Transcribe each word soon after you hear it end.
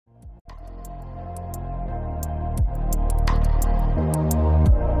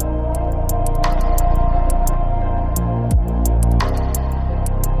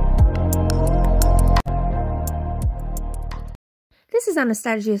is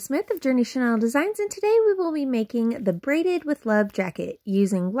Anastasia Smith of Journey Chanel Designs, and today we will be making the Braided with Love Jacket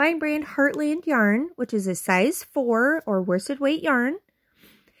using line brand Heartland yarn, which is a size 4 or worsted weight yarn,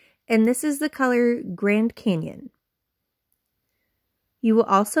 and this is the color Grand Canyon. You will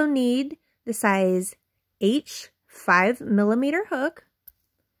also need the size H 5mm hook,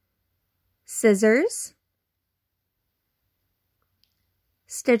 scissors,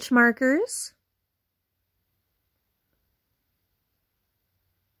 stitch markers,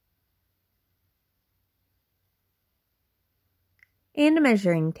 and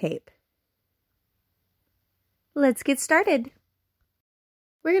measuring tape. Let's get started.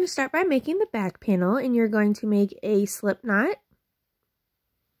 We're going to start by making the back panel, and you're going to make a slip knot.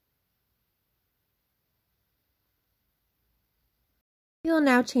 You'll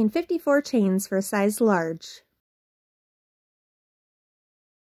now chain 54 chains for a size large.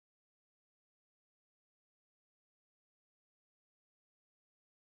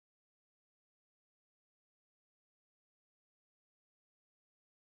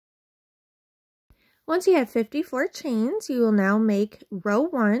 Once you have 54 chains, you will now make row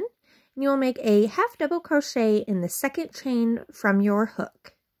 1, and you will make a half double crochet in the second chain from your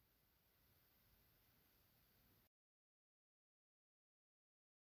hook.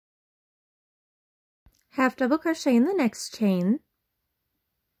 Half double crochet in the next chain,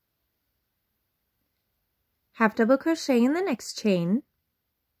 half double crochet in the next chain,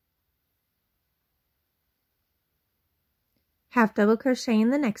 half double crochet in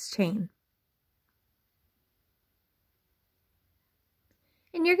the next chain.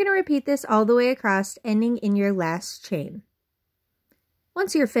 And you're going to repeat this all the way across, ending in your last chain.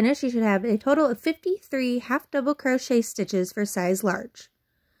 Once you're finished, you should have a total of 53 half double crochet stitches for size large.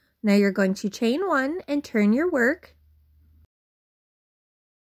 Now you're going to chain 1 and turn your work.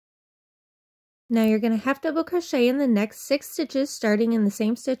 Now you're going to half double crochet in the next 6 stitches, starting in the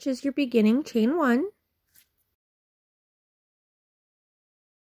same stitch as your beginning, chain 1.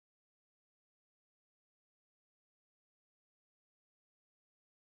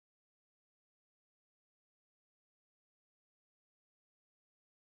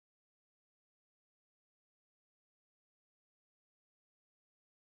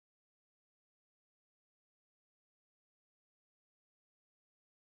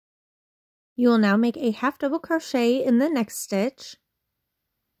 You will now make a half double crochet in the next stitch,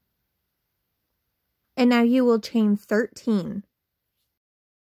 and now you will chain 13.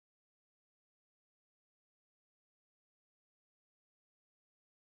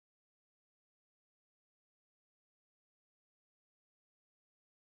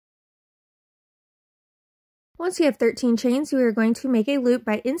 Once you have 13 chains, you are going to make a loop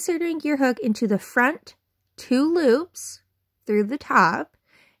by inserting your hook into the front 2 loops through the top,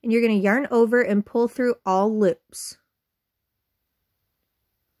 and you're going to yarn over and pull through all loops.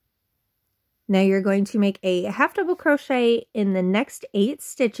 Now you're going to make a half double crochet in the next 8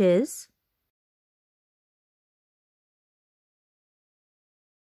 stitches.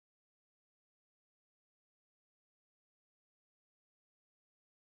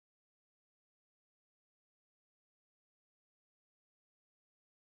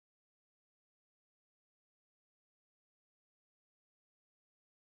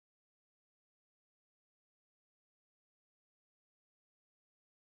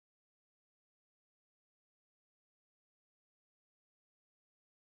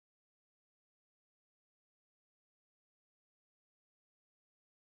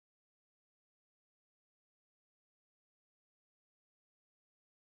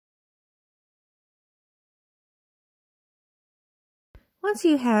 Once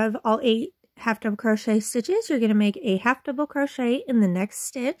you have all 8 half double crochet stitches, you're going to make a half double crochet in the next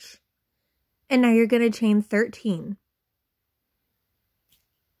stitch, and now you're going to chain 13.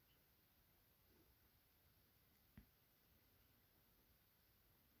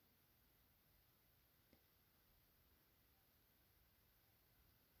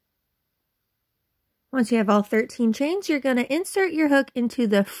 Once you have all 13 chains, you're going to insert your hook into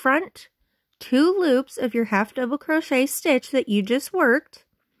the front 2 loops of your half double crochet stitch that you just worked,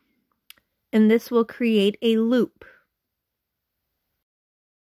 and this will create a loop.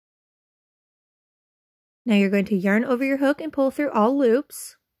 Now you're going to yarn over your hook and pull through all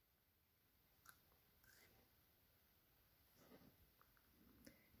loops.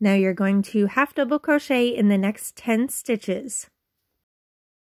 Now you're going to half double crochet in the next 10 stitches.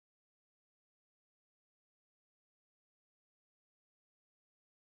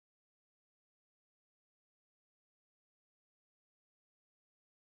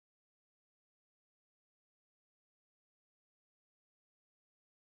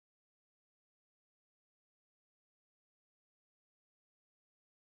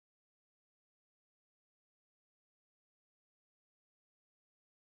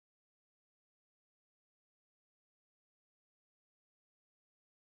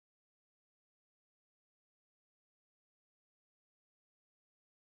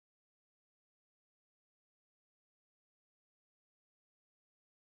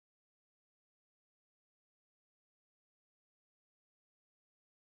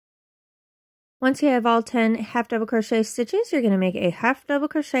 Once you have all 10 half double crochet stitches, you're going to make a half double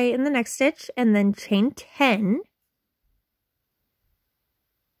crochet in the next stitch and then chain 10.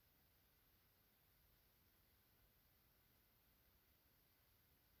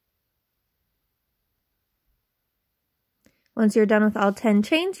 Once you're done with all 10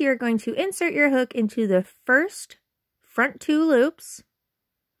 chains, you're going to insert your hook into the first front 2 loops.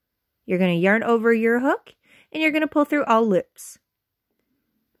 You're going to yarn over your hook and you're going to pull through all loops.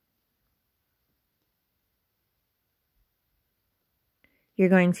 You're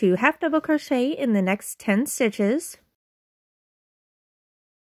going to half double crochet in the next 10 stitches.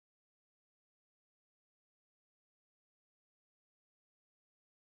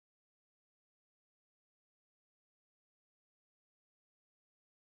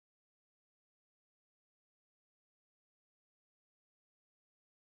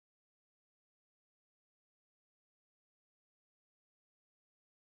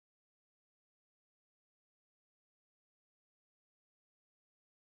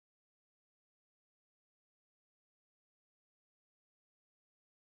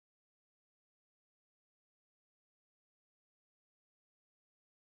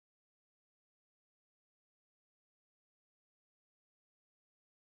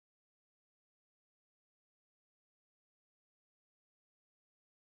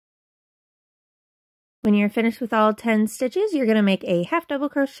 When you're finished with all 10 stitches, you're going to make a half double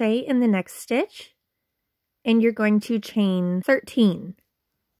crochet in the next stitch, and you're going to chain 13.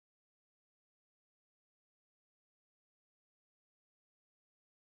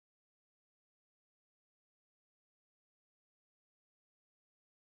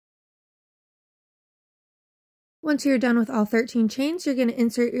 Once you're done with all 13 chains, you're going to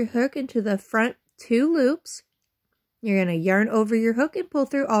insert your hook into the front 2 loops. You're going to yarn over your hook and pull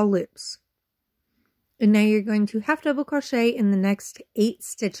through all loops. And now you're going to half double crochet in the next 8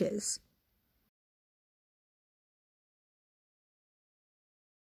 stitches.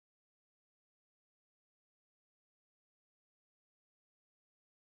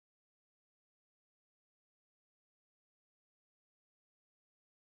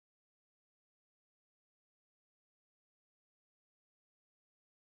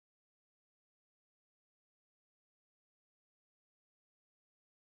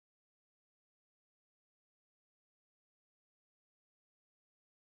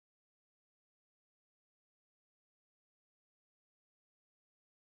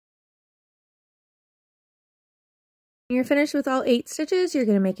 When you're finished with all 8 stitches, you're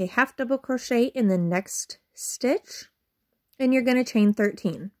going to make a half double crochet in the next stitch, and you're going to chain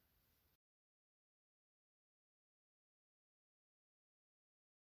 13.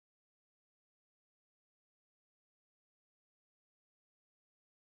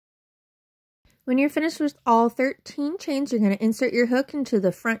 When you're finished with all 13 chains, you're going to insert your hook into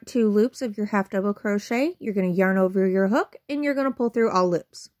the front 2 loops of your half double crochet. You're going to yarn over your hook, and you're going to pull through all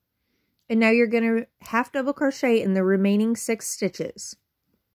loops. And now you're going to half double crochet in the remaining 6 stitches.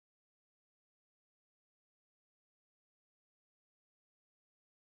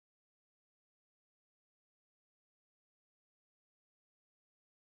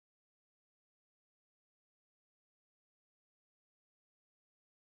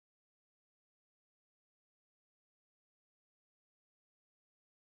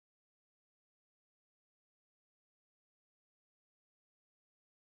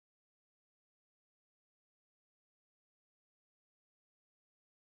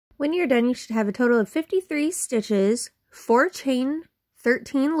 When you're done, you should have a total of 53 stitches, 4 chain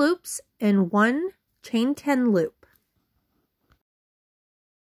 13 loops, and 1 chain 10 loop.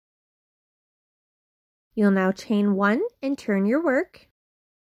 You'll now chain 1 and turn your work.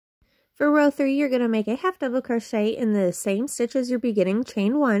 For row 3, you're going to make a half double crochet in the same stitch as your beginning,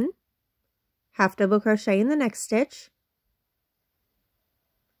 chain 1, half double crochet in the next stitch,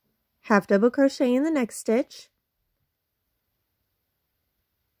 half double crochet in the next stitch,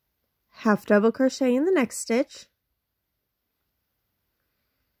 half double crochet in the next stitch,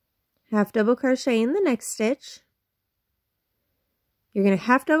 half double crochet in the next stitch. You're going to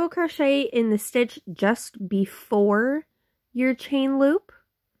half double crochet in the stitch just before your chain loop,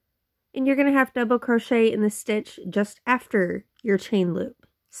 and you're going to half double crochet in the stitch just after your chain loop.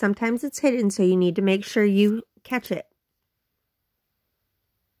 Sometimes it's hidden, so you need to make sure you catch it.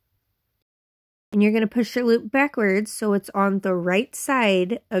 And you're going to push your loop backwards so it's on the right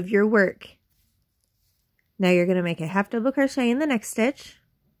side of your work. Now you're going to make a half double crochet in the next stitch.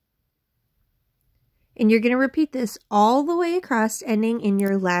 And you're going to repeat this all the way across, ending in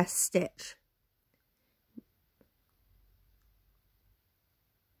your last stitch.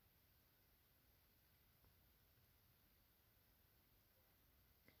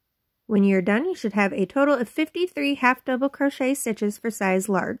 When you're done, you should have a total of 53 half double crochet stitches for size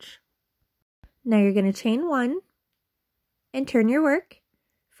large. Now you're going to chain 1 and turn your work.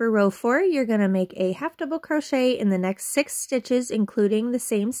 For row 4, you're going to make a half double crochet in the next 6 stitches, including the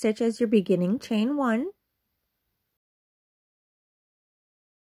same stitch as your beginning chain 1.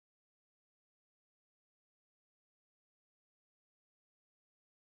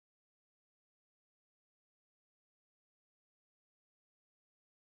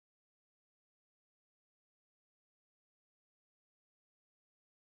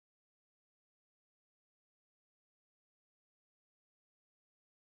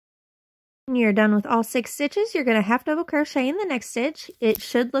 When you're done with all 6 stitches, you're going to half double crochet in the next stitch. It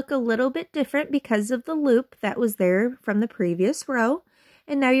should look a little bit different because of the loop that was there from the previous row.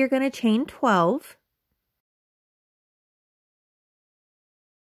 And now you're going to chain 12.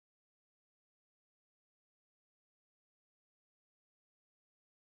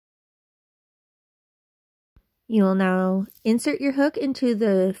 You will now insert your hook into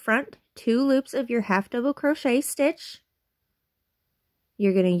the front 2 loops of your half double crochet stitch.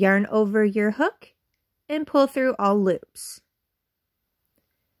 You're going to yarn over your hook and pull through all loops.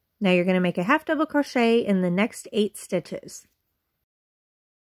 Now you're going to make a half double crochet in the next 8 stitches.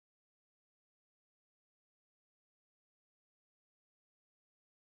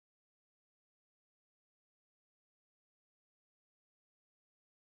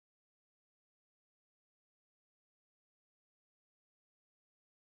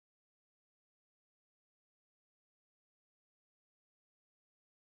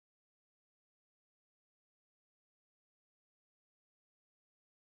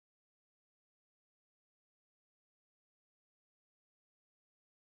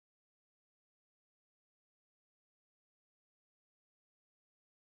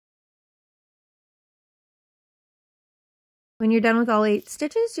 When you're done with all 8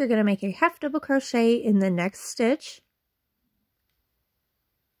 stitches, you're going to make a half double crochet in the next stitch.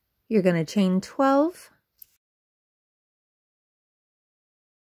 You're going to chain 12.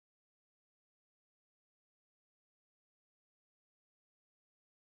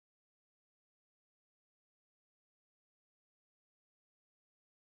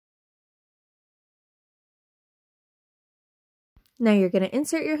 Now you're going to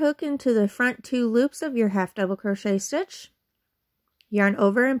insert your hook into the front 2 loops of your half double crochet stitch. Yarn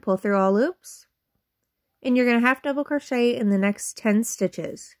over and pull through all loops. And you're going to half double crochet in the next 10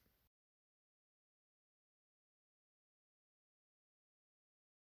 stitches.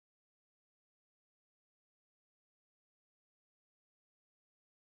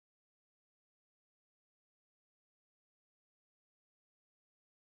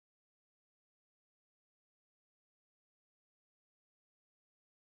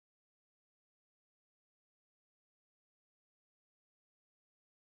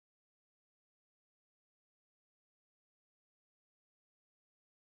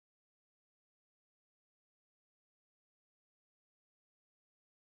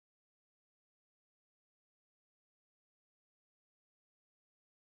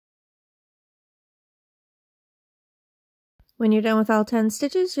 When you're done with all 10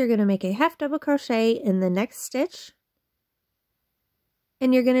 stitches, you're going to make a half double crochet in the next stitch,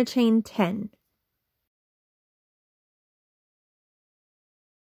 and you're going to chain 10.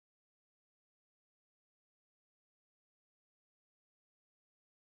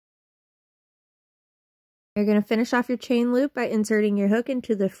 You're going to finish off your chain loop by inserting your hook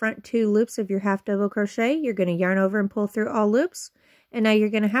into the front 2 loops of your half double crochet. You're going to yarn over and pull through all loops, and now you're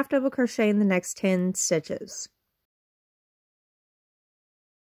going to half double crochet in the next 10 stitches.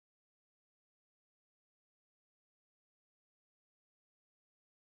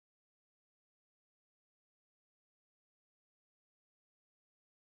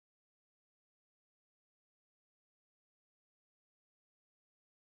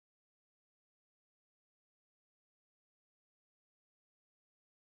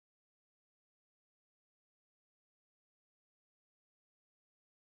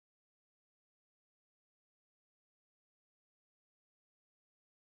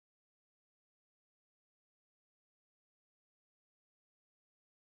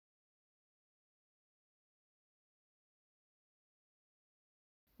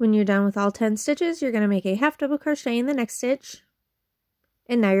 When you're done with all 10 stitches, you're going to make a half double crochet in the next stitch,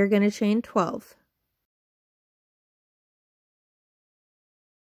 and now you're going to chain 12.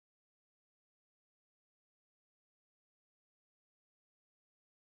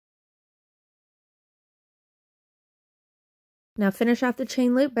 Now finish off the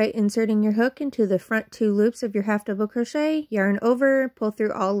chain loop by inserting your hook into the front 2 loops of your half double crochet, yarn over, pull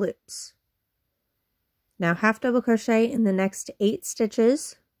through all loops. Now half double crochet in the next 8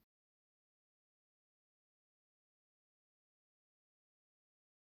 stitches.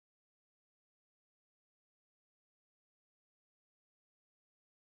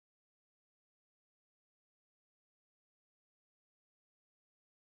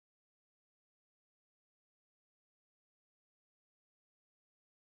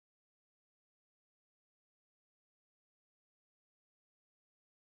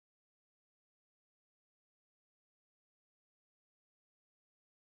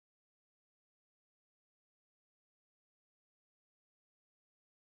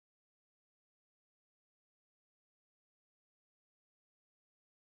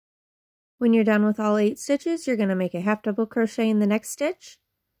 When you're done with all 8 stitches, you're going to make a half double crochet in the next stitch,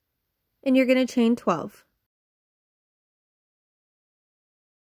 and you're going to chain 12.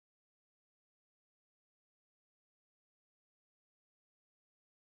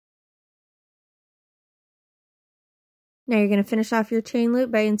 Now you're going to finish off your chain loop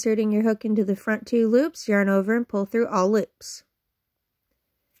by inserting your hook into the front 2 loops, yarn over and pull through all loops.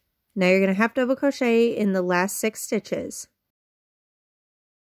 Now you're going to half double crochet in the last 6 stitches.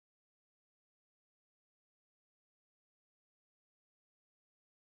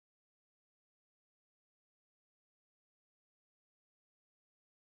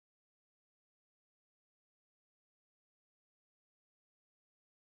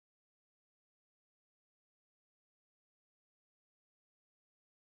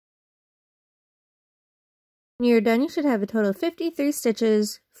 When you're done, you should have a total of 53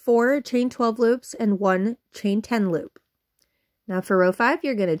 stitches, 4 chain 12 loops, and 1 chain 10 loop. Now for row 5,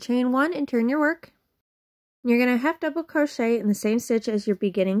 you're going to chain 1 and turn your work. You're going to half double crochet in the same stitch as your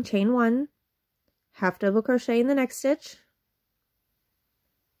beginning chain 1, half double crochet in the next stitch,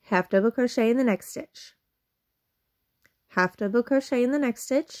 half double crochet in the next stitch, half double crochet in the next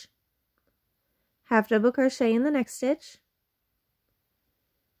stitch, half double crochet in the next stitch,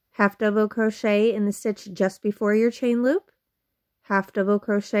 half double crochet in the stitch just before your chain loop, half double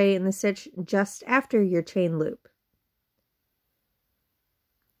crochet in the stitch just after your chain loop.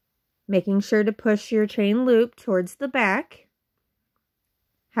 Making sure to push your chain loop towards the back,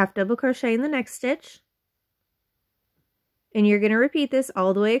 half double crochet in the next stitch, and you're going to repeat this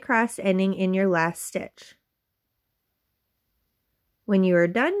all the way across, ending in your last stitch. When you are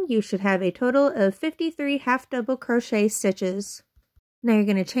done, you should have a total of 53 half double crochet stitches. Now you're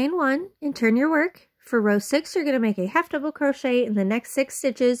going to chain 1 and turn your work. For row 6, you're going to make a half double crochet in the next 6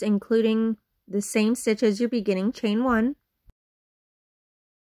 stitches, including the same stitch as your beginning chain 1.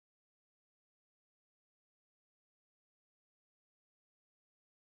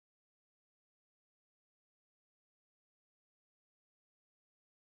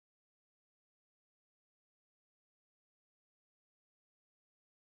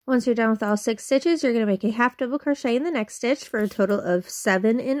 Once you're done with all 6 stitches, you're going to make a half double crochet in the next stitch for a total of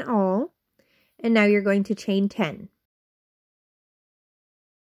 7 in all. And now you're going to chain 10.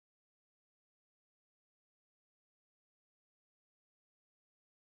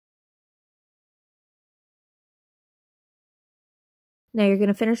 Now you're going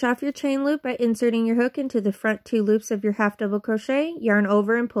to finish off your chain loop by inserting your hook into the front 2 loops of your half double crochet, yarn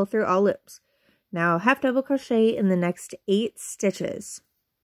over and pull through all loops. Now half double crochet in the next 8 stitches.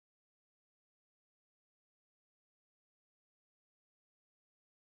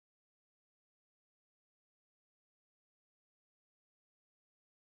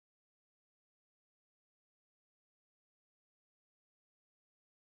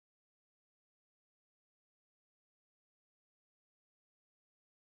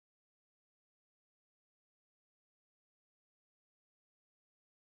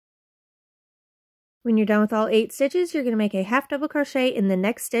 When you're done with all 8 stitches, you're going to make a half double crochet in the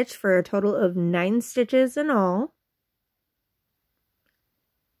next stitch for a total of 9 stitches in all.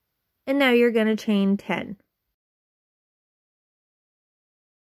 And now you're going to chain 10.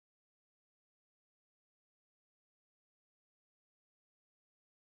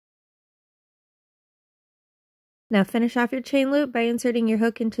 Now finish off your chain loop by inserting your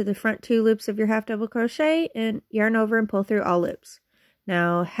hook into the front 2 loops of your half double crochet and yarn over and pull through all loops.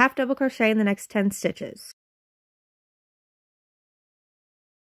 Now half double crochet in the next 10 stitches.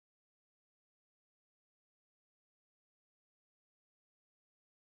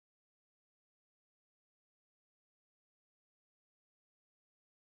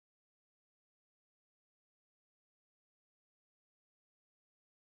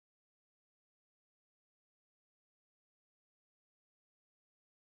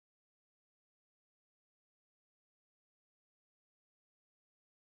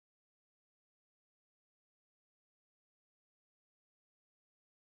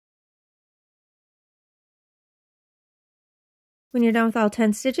 When you're done with all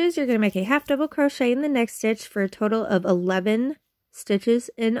 10 stitches, you're going to make a half double crochet in the next stitch for a total of 11 stitches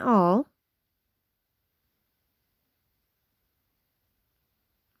in all.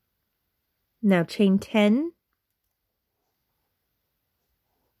 Now chain 10.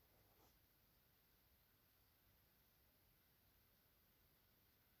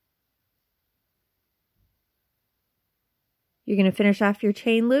 You're going to finish off your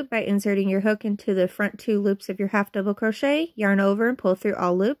chain loop by inserting your hook into the front 2 loops of your half double crochet, yarn over and pull through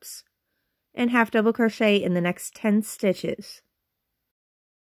all loops, and half double crochet in the next 10 stitches.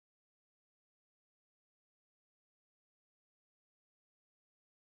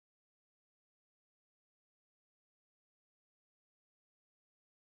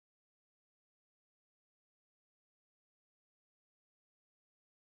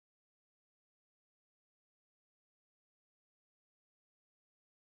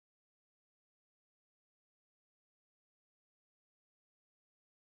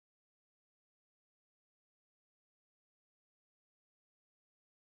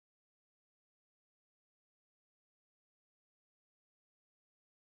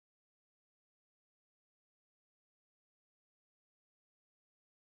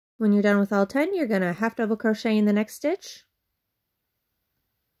 When you're done with all 10, you're going to half double crochet in the next stitch.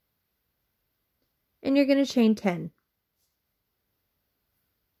 And you're going to chain 10.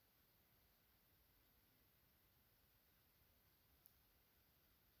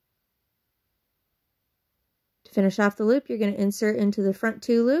 To finish off the loop, you're going to insert into the front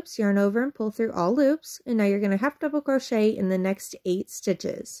 2 loops, yarn over and pull through all loops, and now you're going to half double crochet in the next 8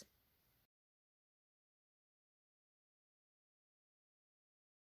 stitches.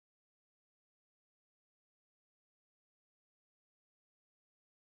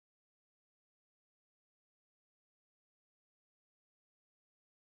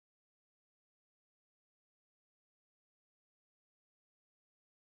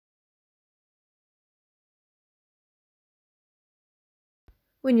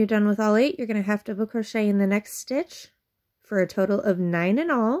 When you're done with all 8, you're going to half double crochet in the next stitch for a total of 9 in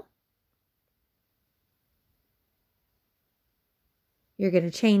all. You're going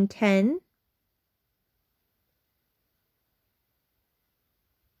to chain 10.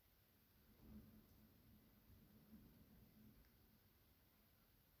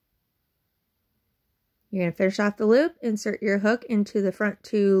 You're going to finish off the loop, insert your hook into the front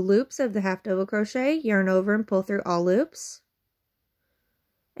 2 loops of the half double crochet, yarn over and pull through all loops.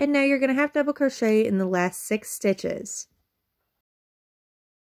 And now you're going to half double crochet in the last 6 stitches.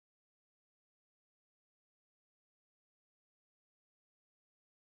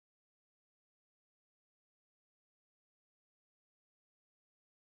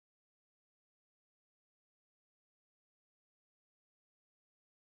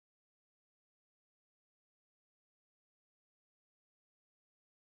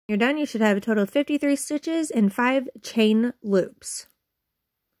 You're done, you should have a total of 53 stitches and 5 chain loops.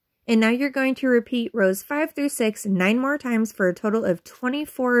 And now you're going to repeat rows 5 through 6 9 more times for a total of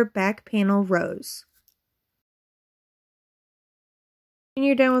 24 back panel rows. When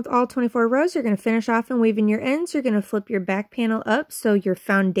you're done with all 24 rows, you're going to finish off and weave in your ends. You're going to flip your back panel up so your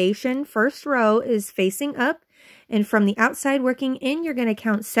foundation first row is facing up. And from the outside working in, you're going to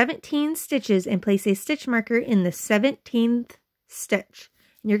count 17 stitches and place a stitch marker in the 17th stitch.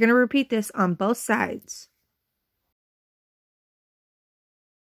 And you're going to repeat this on both sides.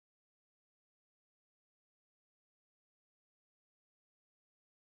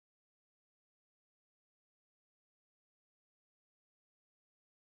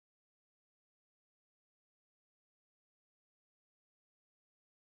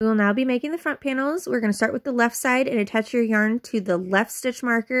 We will now be making the front panels. We're going to start with the left side and attach your yarn to the left stitch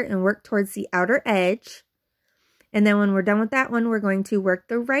marker and work towards the outer edge. And then when we're done with that one, we're going to work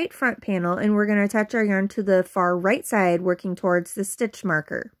the right front panel and we're going to attach our yarn to the far right side, working towards the stitch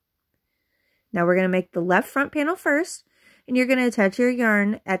marker. Now we're going to make the left front panel first, and you're going to attach your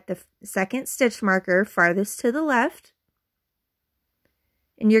yarn at the second stitch marker farthest to the left.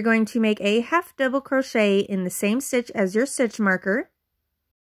 And you're going to make a half double crochet in the same stitch as your stitch marker.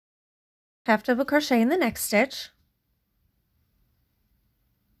 Half double crochet in the next stitch.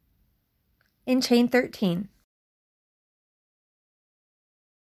 And chain 13.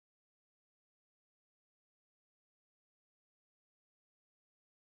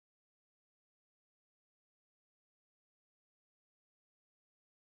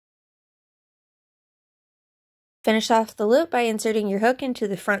 Finish off the loop by inserting your hook into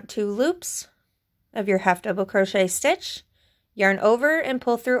the front 2 loops of your half double crochet stitch, yarn over and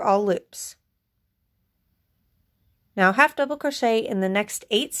pull through all loops. Now half double crochet in the next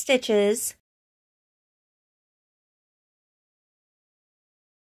 8 stitches.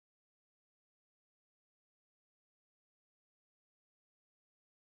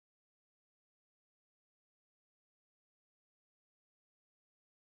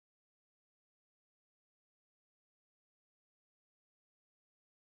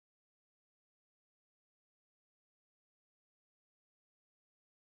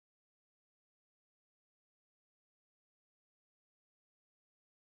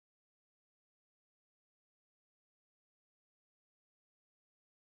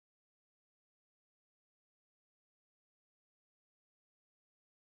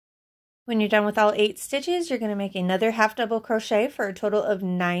 When you're done with all 8 stitches, you're going to make another half double crochet for a total of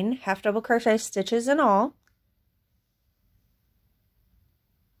 9 half double crochet stitches in all.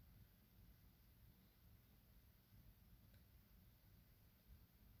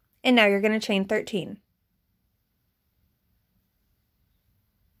 And now you're going to chain 13.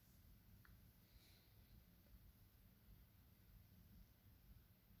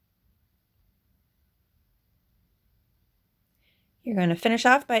 You're going to finish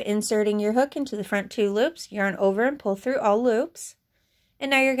off by inserting your hook into the front 2 loops, yarn over and pull through all loops. And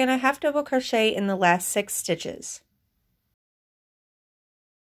now you're going to half double crochet in the last 6 stitches.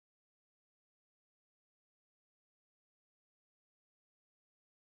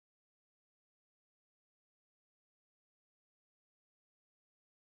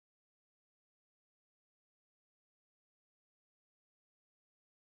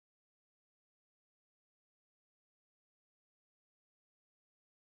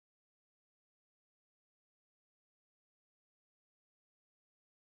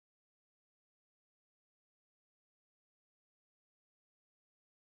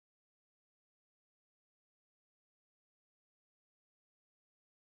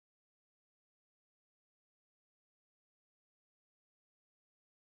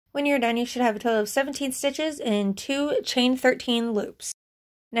 When you're done, you should have a total of 17 stitches and 2 chain 13 loops.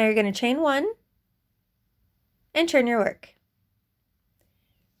 Now you're going to chain 1 and turn your work.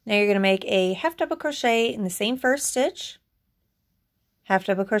 Now you're going to make a half double crochet in the same first stitch, half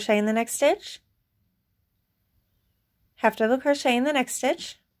double crochet in the next stitch, half double crochet in the next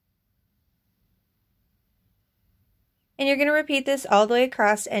stitch, and you're going to repeat this all the way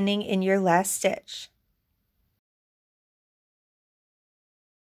across, ending in your last stitch.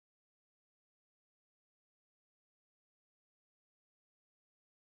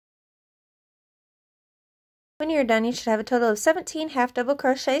 When you're done, you should have a total of 17 half double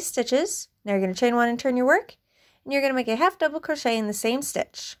crochet stitches. Now you're going to chain 1 and turn your work, and you're going to make a half double crochet in the same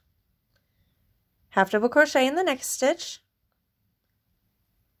stitch, half double crochet in the next stitch,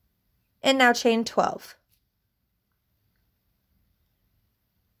 and now chain 12.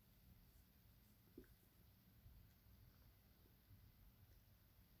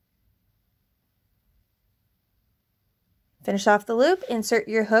 Finish off the loop, insert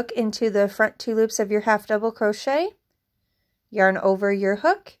your hook into the front 2 loops of your half double crochet, yarn over your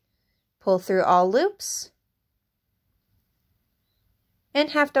hook, pull through all loops, and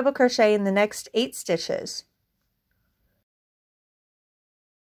half double crochet in the next 8 stitches.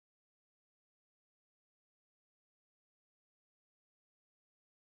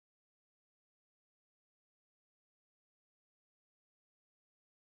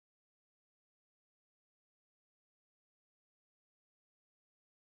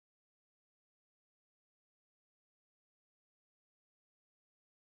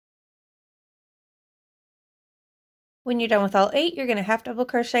 When you're done with all 8, you're going to half double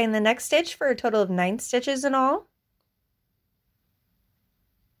crochet in the next stitch for a total of 9 stitches in all.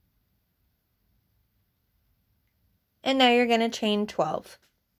 And now you're going to chain 12.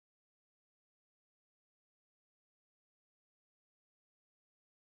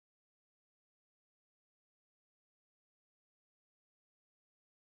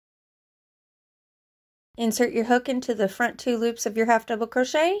 Insert your hook into the front 2 loops of your half double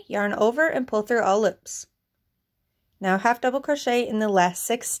crochet, yarn over, and pull through all loops. Now half double crochet in the last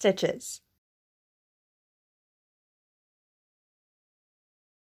 6 stitches.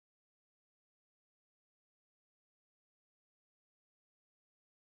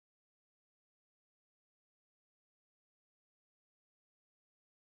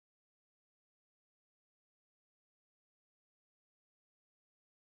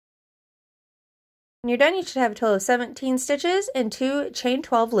 When you're done, you should have a total of 17 stitches and 2 chain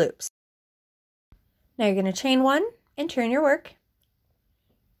 12 loops. Now you're going to chain 1 and turn your work.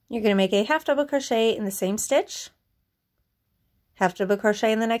 You're going to make a half double crochet in the same stitch, half double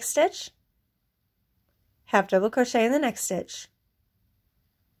crochet in the next stitch, half double crochet in the next stitch,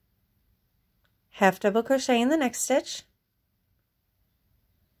 half double crochet in the next stitch,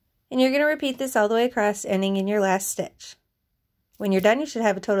 and you're going to repeat this all the way across, ending in your last stitch. When you're done, you should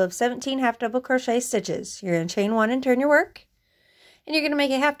have a total of 17 half double crochet stitches. You're going to chain 1 and turn your work, and you're going to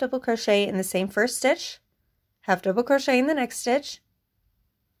make a half double crochet in the same first stitch, half double crochet in the next stitch,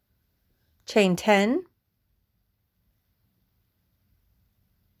 chain 10,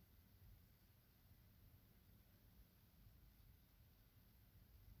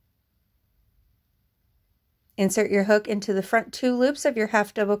 insert your hook into the front 2 loops of your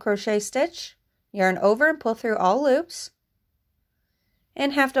half double crochet stitch, yarn over and pull through all loops,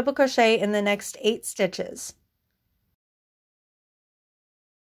 and half double crochet in the next 8 stitches.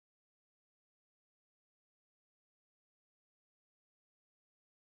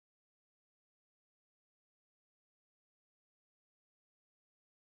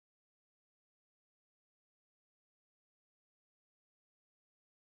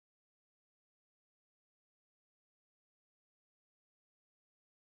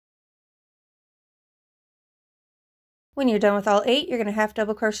 When you're done with all 8, you're going to half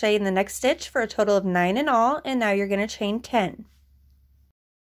double crochet in the next stitch for a total of 9 in all, and now you're going to chain 10.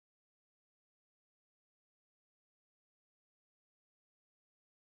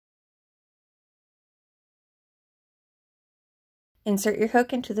 Insert your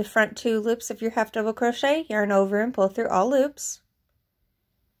hook into the front 2 loops of your half double crochet, yarn over and pull through all loops,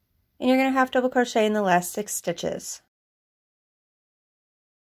 and you're going to half double crochet in the last 6 stitches.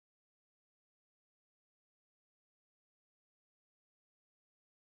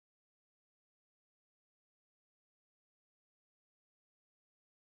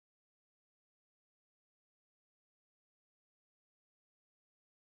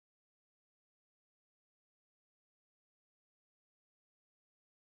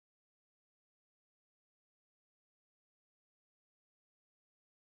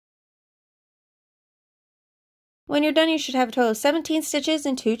 When you're done, you should have a total of 17 stitches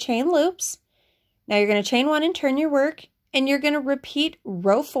and 2 chain loops. Now you're going to chain 1 and turn your work, and you're going to repeat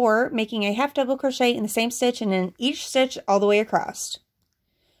row 4, making a half double crochet in the same stitch and in each stitch all the way across.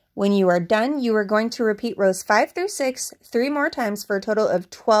 When you are done, you are going to repeat rows 5 through 6 3 more times for a total of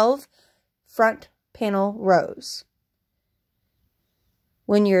 12 front panel rows.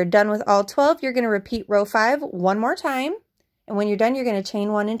 When you're done with all 12, you're going to repeat row 5 one more time, and when you're done, you're going to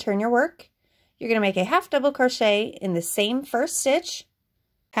chain 1 and turn your work. You're going to make a half double crochet in the same first stitch,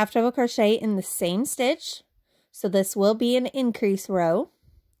 half double crochet in the same stitch, so this will be an increase row,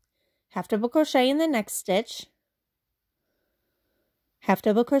 half double crochet in the next stitch, half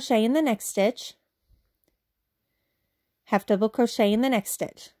double crochet in the next stitch, half double crochet in the next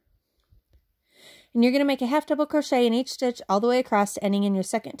stitch. And you're going to make a half double crochet in each stitch all the way across, ending in your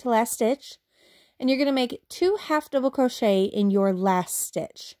second to last stitch. And you're going to make 2 half double crochet in your last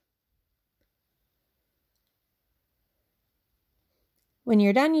stitch. When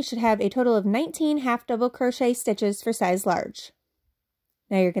you're done, you should have a total of 19 half double crochet stitches for size large.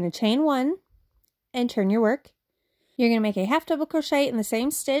 Now you're going to chain 1 and turn your work. You're going to make a half double crochet in the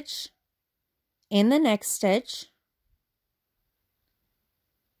same stitch and the next stitch,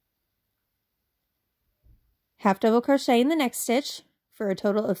 half double crochet in the next stitch for a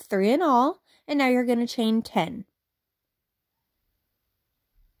total of 3 in all, and now you're going to chain 10.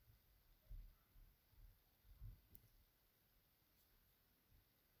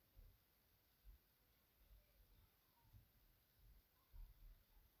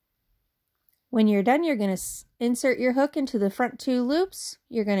 When you're done, you're going to insert your hook into the front 2 loops.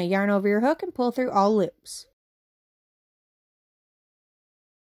 You're going to yarn over your hook and pull through all loops.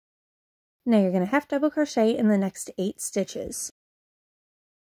 Now you're going to half double crochet in the next 8 stitches.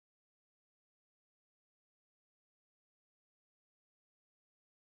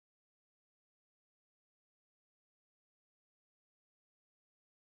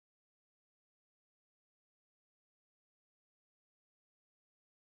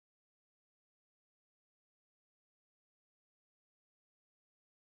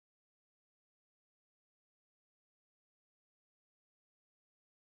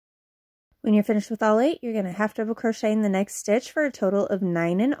 When you're finished with all 8, you're going to half double crochet in the next stitch for a total of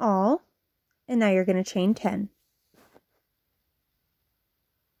 9 in all, and now you're going to chain 10.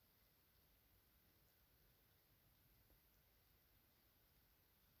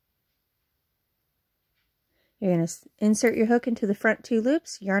 You're going to insert your hook into the front 2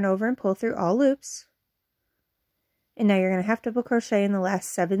 loops, yarn over and pull through all loops, and now you're going to half double crochet in the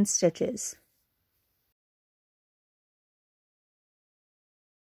last 7 stitches.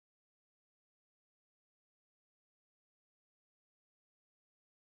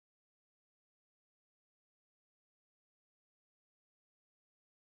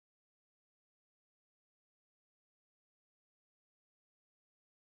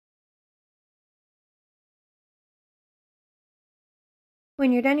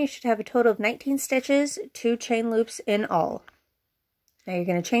 When you're done, you should have a total of 19 stitches, 2 chain loops in all. Now you're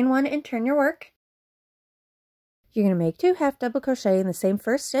going to chain 1 and turn your work. You're going to make 2 half double crochet in the same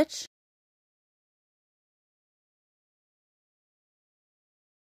first stitch,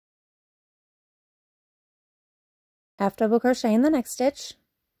 half double crochet in the next stitch,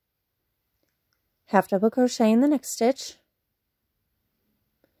 half double crochet in the next stitch,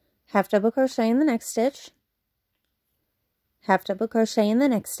 half double crochet in the next stitch, half double crochet in the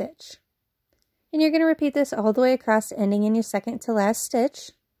next stitch. And you're going to repeat this all the way across, ending in your second to last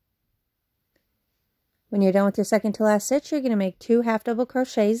stitch. When you're done with your second to last stitch, you're going to make 2 half double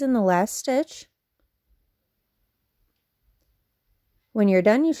crochets in the last stitch. When you're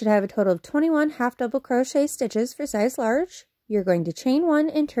done, you should have a total of 21 half double crochet stitches for size large. You're going to chain 1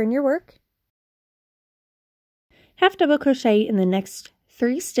 and turn your work. Half double crochet in the next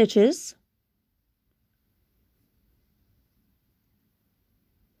 3 stitches.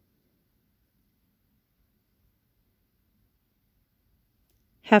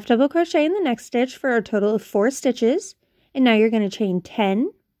 Half double crochet in the next stitch for a total of 4 stitches, and now you're going to chain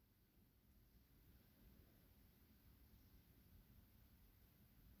 10.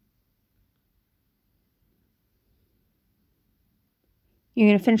 You're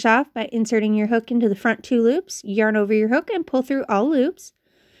going to finish off by inserting your hook into the front 2 loops, yarn over your hook and pull through all loops.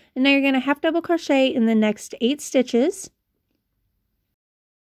 And now you're going to half double crochet in the next 8 stitches.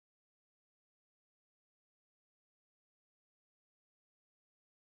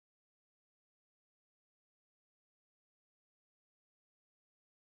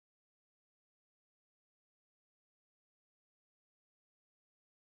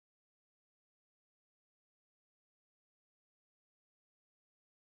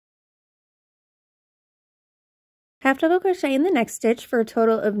 half double crochet in the next stitch for a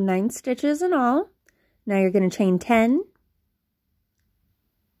total of 9 stitches in all. Now you're going to chain 10,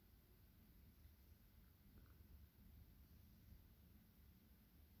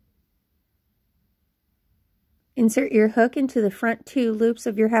 insert your hook into the front 2 loops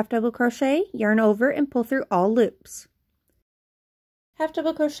of your half double crochet, yarn over and pull through all loops. Half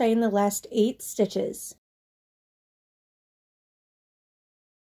double crochet in the last 8 stitches.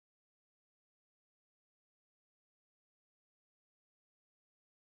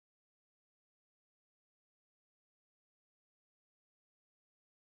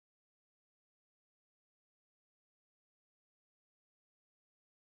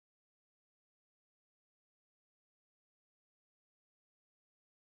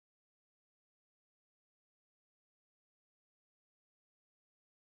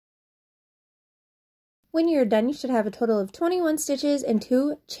 When you're done, you should have a total of 21 stitches and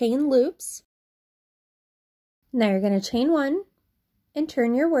 2 chain loops. Now you're going to chain 1 and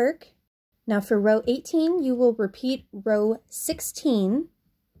turn your work. Now for row 18, you will repeat row 16.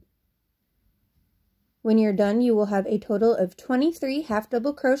 When you're done, you will have a total of 23 half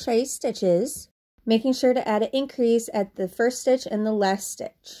double crochet stitches, making sure to add an increase at the first stitch and the last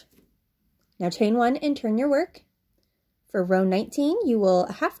stitch. Now chain 1 and turn your work. For row 19, you will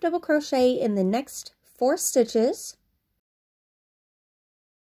half double crochet in the next 4 stitches.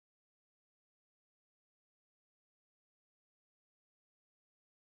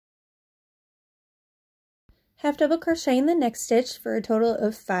 Half double crochet in the next stitch for a total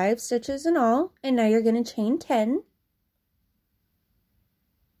of 5 stitches in all, and now you're going to chain 10.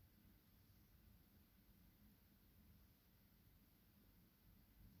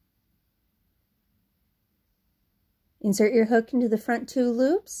 Insert your hook into the front 2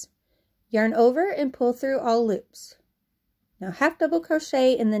 loops, yarn over and pull through all loops. Now half double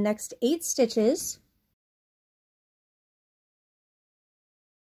crochet in the next 8 stitches.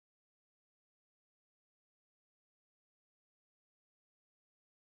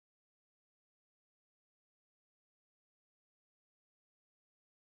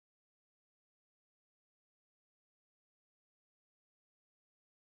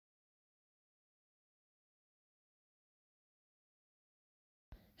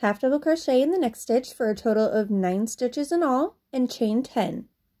 Half double crochet in the next stitch for a total of 9 stitches in all, and chain 10.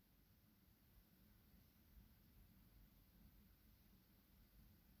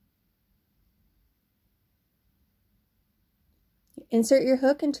 Insert your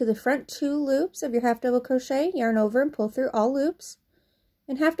hook into the front 2 loops of your half double crochet, yarn over and pull through all loops,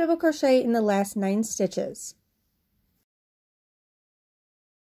 and half double crochet in the last 9 stitches.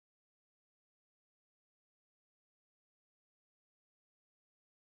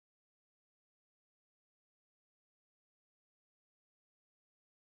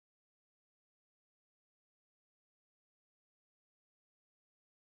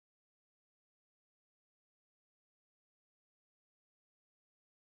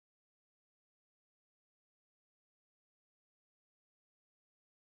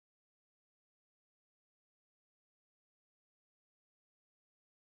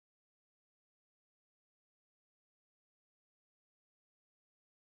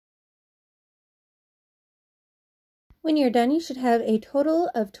 When you're done, you should have a total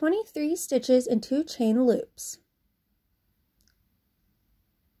of 23 stitches and 2 chain loops.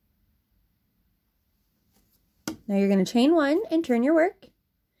 Now you're going to chain 1 and turn your work.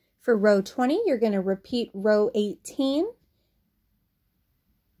 For row 20, you're going to repeat row 18,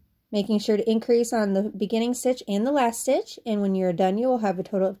 making sure to increase on the beginning stitch and the last stitch, and when you're done, you will have a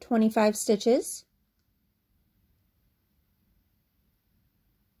total of 25 stitches.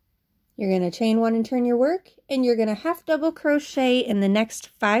 You're going to chain 1 and turn your work, and you're going to half double crochet in the next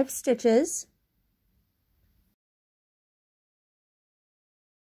 5 stitches.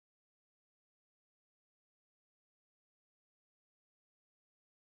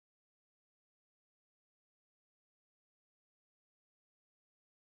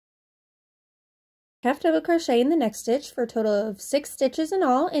 Half double crochet in the next stitch for a total of 6 stitches in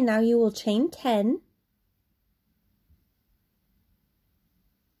all, and now you will chain 10.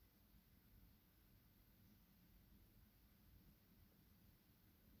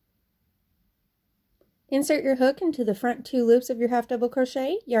 Insert your hook into the front 2 loops of your half double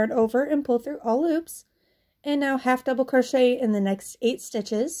crochet, yarn over and pull through all loops, and now half double crochet in the next 8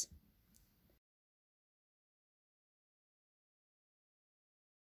 stitches.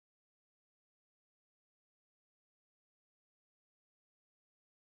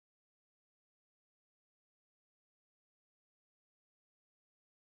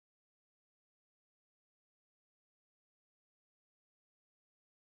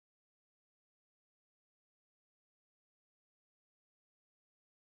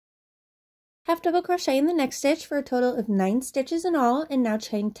 Half double crochet in the next stitch for a total of 9 stitches in all, and now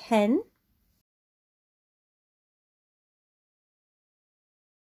chain 10.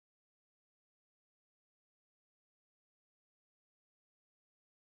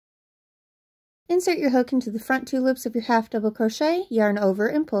 Insert your hook into the front 2 loops of your half double crochet, yarn over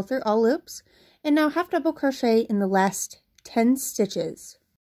and pull through all loops, and now half double crochet in the last 10 stitches.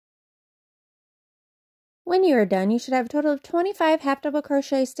 When you are done, you should have a total of 25 half double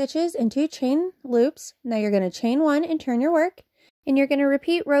crochet stitches and 2 chain loops. Now you're going to chain 1 and turn your work, and you're going to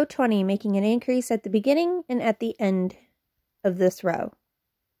repeat row 20, making an increase at the beginning and at the end of this row.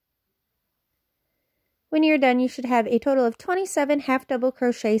 When you're done, you should have a total of 27 half double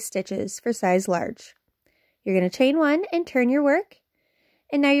crochet stitches for size large. You're going to chain 1 and turn your work,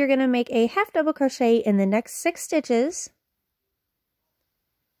 and now you're going to make a half double crochet in the next 6 stitches.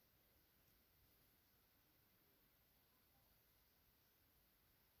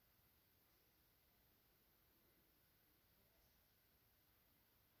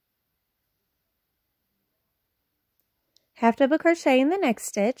 Half double crochet in the next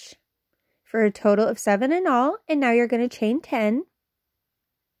stitch for a total of 7 in all, and now you're going to chain 10.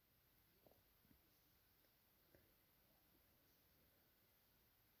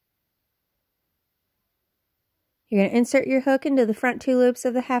 You're going to insert your hook into the front 2 loops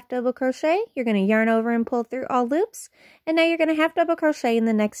of the half double crochet. You're going to yarn over and pull through all loops, and now you're going to half double crochet in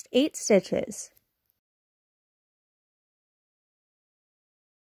the next 8 stitches.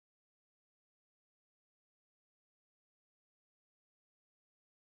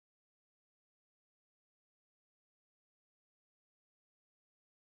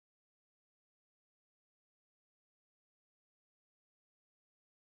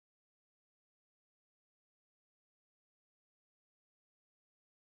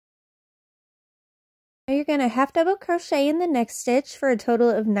 Now you're going to half double crochet in the next stitch for a total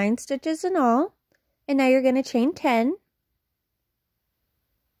of 9 stitches in all, and now you're going to chain 10.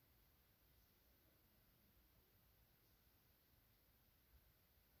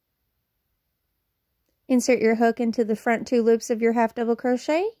 Insert your hook into the front 2 loops of your half double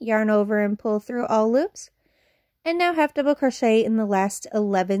crochet, yarn over and pull through all loops, and now half double crochet in the last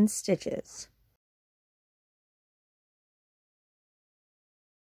 11 stitches.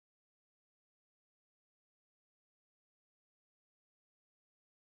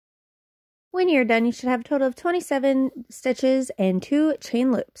 When you're done, you should have a total of 27 stitches and 2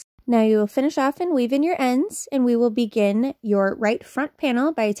 chain loops. Now you will finish off and weave in your ends, and we will begin your right front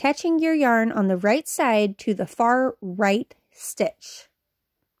panel by attaching your yarn on the right side to the far right stitch.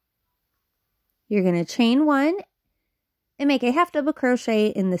 You're going to chain 1 and make a half double crochet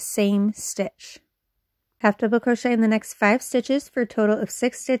in the same stitch. Half double crochet in the next 5 stitches for a total of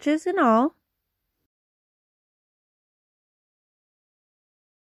 6 stitches in all.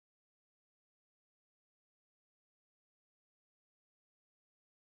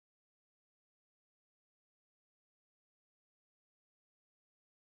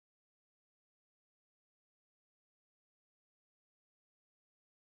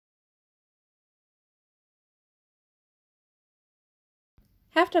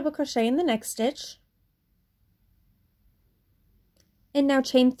 Half double crochet in the next stitch, and now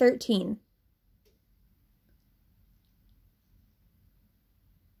chain 13.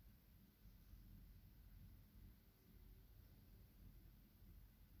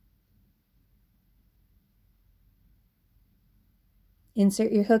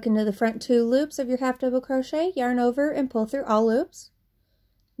 Insert your hook into the front 2 loops of your half double crochet, yarn over and pull through all loops.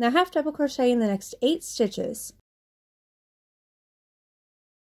 Now half double crochet in the next 8 stitches.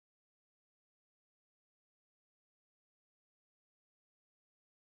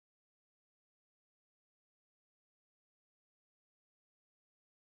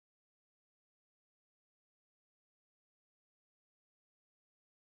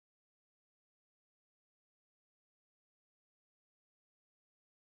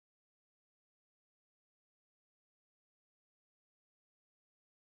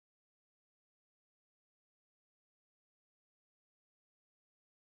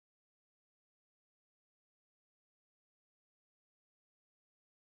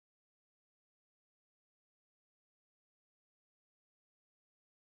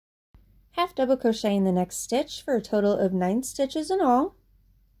 Half double crochet in the next stitch for a total of 9 stitches in all,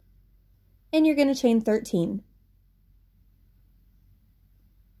 and you're going to chain 13.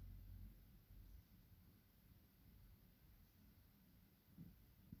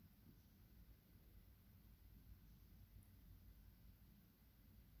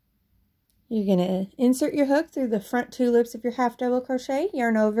 You're going to insert your hook through the front 2 loops of your half double crochet,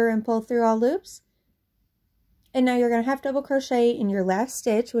 yarn over and pull through all loops, And now you're going to half double crochet in your last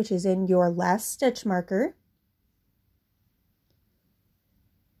stitch, which is in your last stitch marker.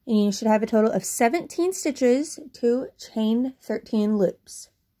 And you should have a total of 17 stitches to chain 13 loops.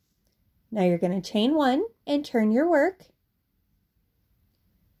 Now you're going to chain 1 and turn your work.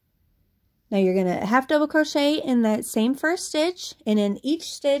 Now you're going to half double crochet in that same first stitch and in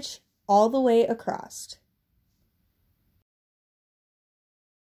each stitch all the way across.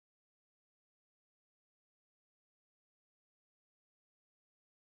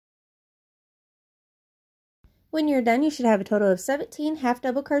 When you're done, you should have a total of 17 half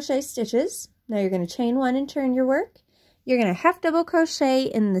double crochet stitches. Now you're going to chain 1 and turn your work. You're going to half double crochet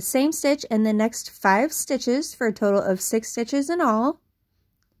in the same stitch and the next 5 stitches for a total of 6 stitches in all.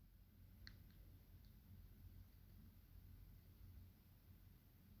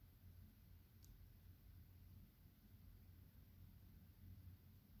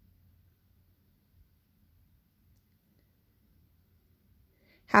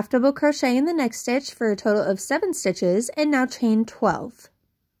 Half double crochet in the next stitch for a total of 7 stitches, and now chain 12.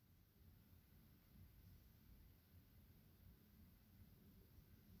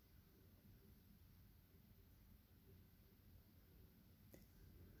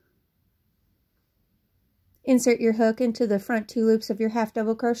 Insert your hook into the front 2 loops of your half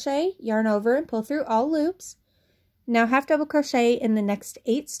double crochet, yarn over and pull through all loops. Now half double crochet in the next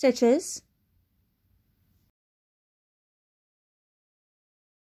 8 stitches.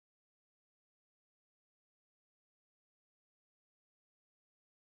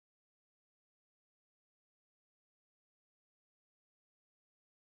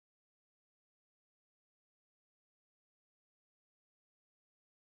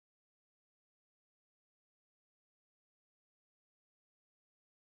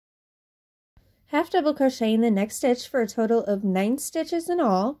 Half double crochet in the next stitch for a total of 9 stitches in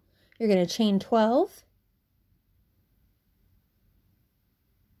all. You're going to chain 12.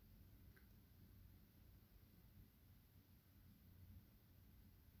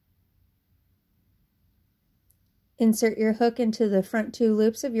 Insert your hook into the front 2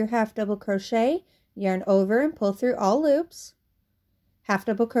 loops of your half double crochet, yarn over and pull through all loops. Half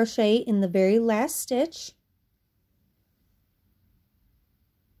double crochet in the very last stitch.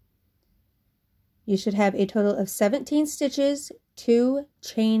 You should have a total of 17 stitches to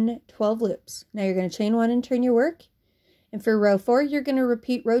chain 12 loops. Now you're going to chain 1 and turn your work. And for row 4, you're going to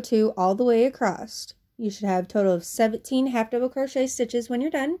repeat row 2 all the way across. You should have a total of 17 half double crochet stitches when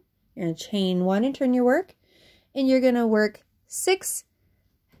you're done. You're going to chain 1 and turn your work. And you're going to work 6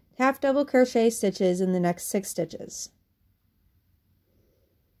 half double crochet stitches in the next 6 stitches.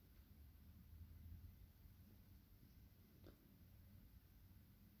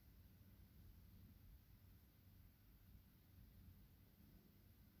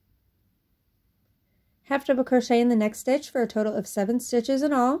 Half double crochet in the next stitch for a total of 7 stitches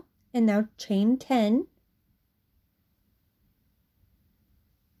in all, and now chain 10.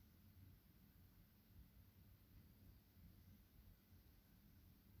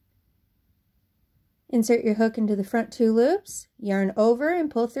 Insert your hook into the front 2 loops, yarn over and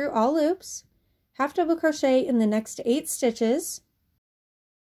pull through all loops, half double crochet in the next 8 stitches.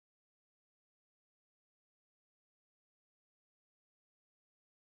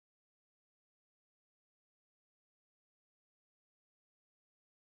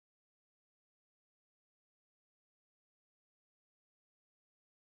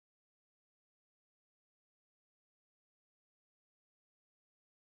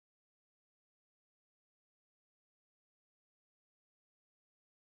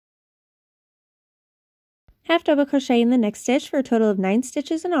 Half double crochet in the next stitch for a total of 9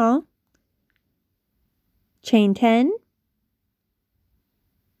 stitches in all. Chain 10.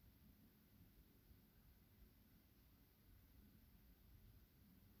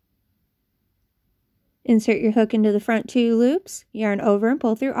 Insert your hook into the front 2 loops, yarn over and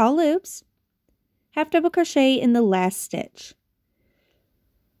pull through all loops. Half double crochet in the last stitch.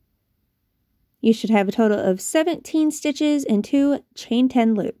 You should have a total of 17 stitches and 2 chain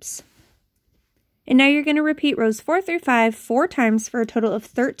 10 loops. And now you're going to repeat rows 4 through 5 4 times for a total of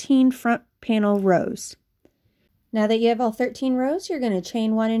 13 front panel rows. Now that you have all 13 rows, you're going to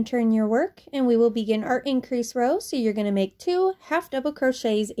chain 1 and turn your work, and we will begin our increase row. So you're going to make 2 half double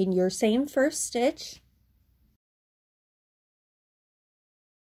crochets in your same first stitch.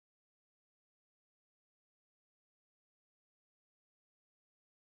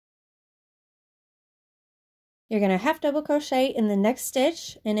 You're going to half double crochet in the next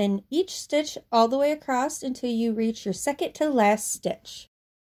stitch, and in each stitch all the way across until you reach your second to last stitch.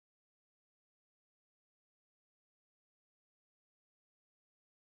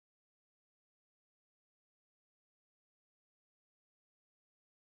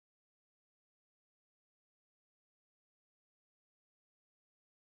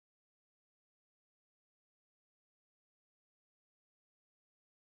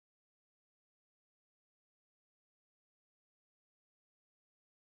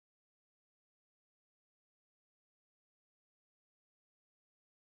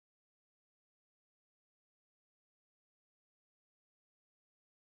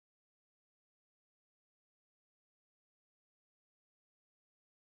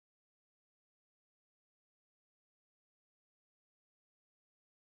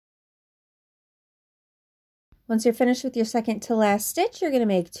 Once you're finished with your second to last stitch, you're going to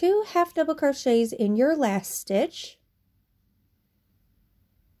make 2 half double crochets in your last stitch.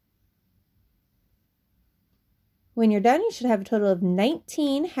 When you're done, you should have a total of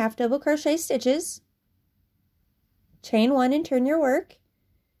 19 half double crochet stitches. Chain 1 and turn your work.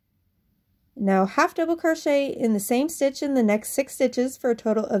 Now half double crochet in the same stitch in the next 6 stitches for a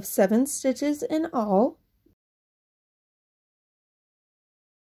total of 7 stitches in all.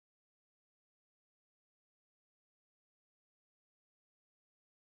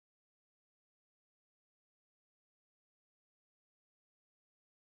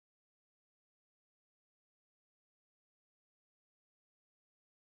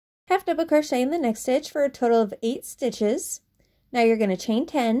 Half double crochet in the next stitch for a total of 8 stitches. Now you're going to chain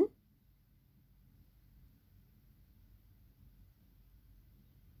 10.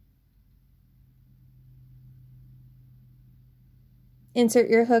 Insert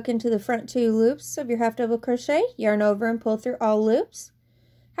your hook into the front 2 loops of your half double crochet, yarn over and pull through all loops.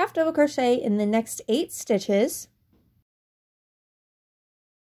 Half double crochet in the next 8 stitches.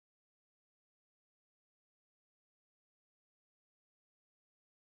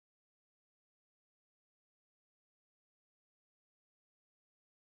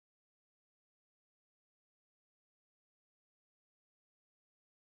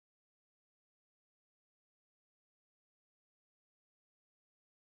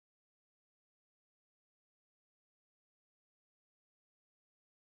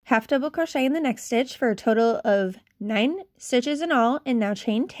 Half double crochet in the next stitch for a total of 9 stitches in all, and now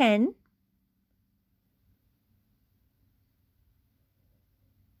chain 10.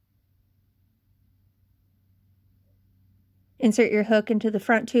 Insert your hook into the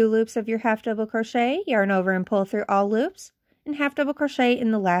front 2 loops of your half double crochet, yarn over and pull through all loops, and half double crochet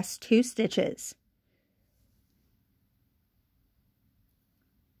in the last 2 stitches.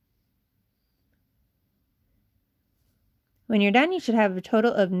 When you're done, you should have a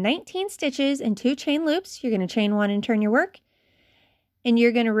total of 19 stitches and 2 chain loops. You're going to chain 1 and turn your work. And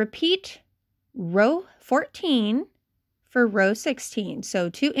you're going to repeat row 14 for row 16. So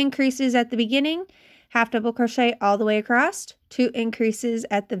 2 increases at the beginning, half double crochet all the way across, 2 increases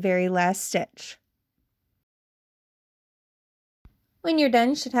at the very last stitch. When you're done,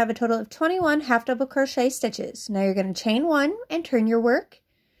 you should have a total of 21 half double crochet stitches. Now you're going to chain 1 and turn your work.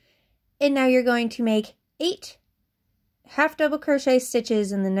 And now you're going to make 8 half double crochet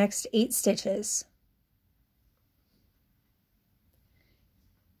stitches in the next 8 stitches.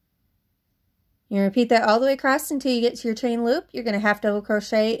 You repeat that all the way across until you get to your chain loop. You're going to half double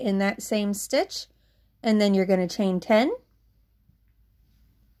crochet in that same stitch, and then you're going to chain 10.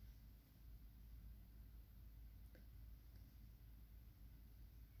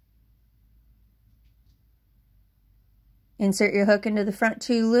 Insert your hook into the front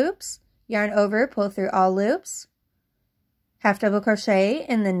 2 loops, yarn over, pull through all loops. Half double crochet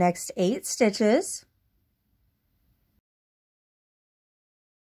in the next 8 stitches.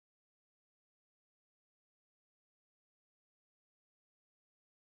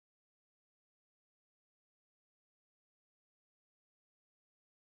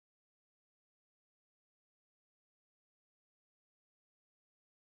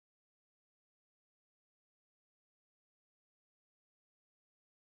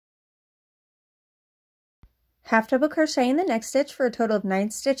 Half double crochet in the next stitch for a total of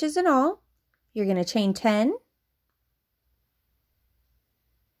 9 stitches in all. You're going to chain 10.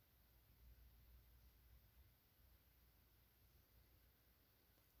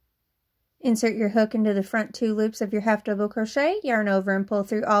 Insert your hook into the front 2 loops of your half double crochet, yarn over and pull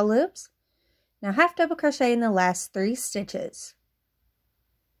through all loops. Now half double crochet in the last 3 stitches.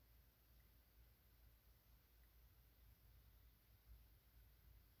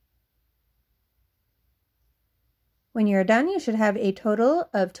 When you're done, you should have a total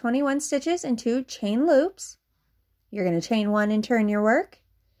of 21 stitches and 2 chain loops. You're going to chain 1 and turn your work.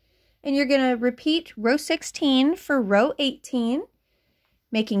 And you're going to repeat row 16 for row 18,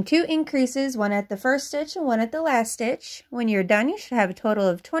 making 2 increases, one at the first stitch and one at the last stitch. When you're done, you should have a total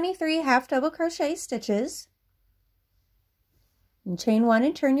of 23 half double crochet stitches. And chain 1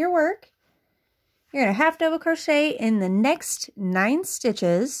 and turn your work. You're going to half double crochet in the next 9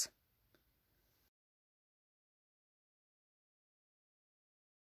 stitches.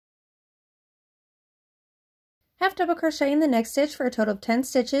 Half double crochet in the next stitch for a total of 10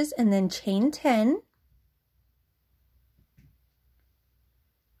 stitches, and then chain 10.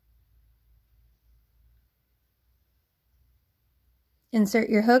 Insert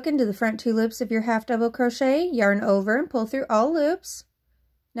your hook into the front 2 loops of your half double crochet, yarn over and pull through all loops.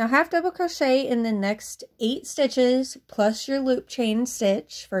 Now half double crochet in the next 8 stitches plus your loop chain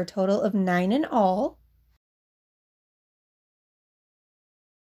stitch for a total of 9 in all.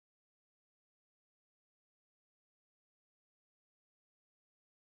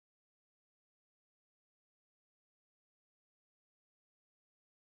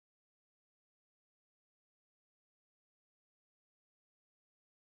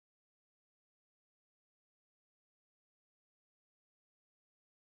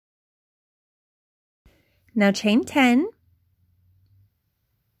 Now chain 10.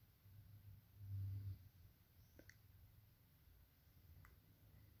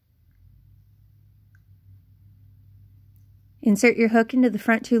 Insert your hook into the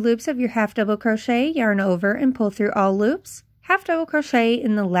front 2 loops of your half double crochet, yarn over and pull through all loops. Half double crochet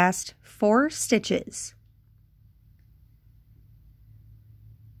in the last 4 stitches.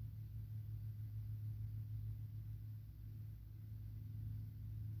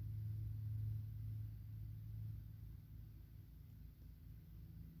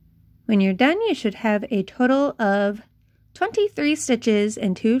 When you're done, you should have a total of 23 stitches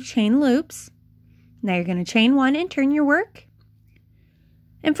and 2 chain loops. Now you're going to chain 1 and turn your work.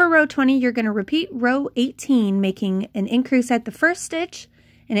 And for row 20, you're going to repeat row 18, making an increase at the first stitch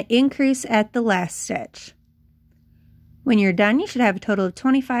and an increase at the last stitch. When you're done, you should have a total of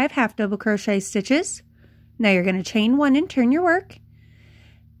 25 half double crochet stitches. Now you're going to chain 1 and turn your work.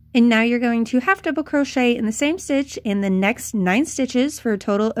 And now you're going to half double crochet in the same stitch in the next 9 stitches for a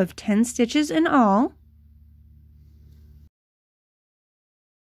total of 10 stitches in all.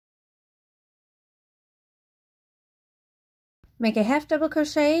 Make a half double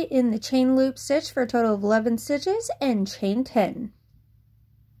crochet in the chain loop stitch for a total of 11 stitches and chain 10.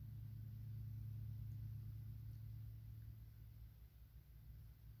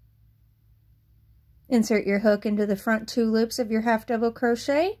 Insert your hook into the front 2 loops of your half double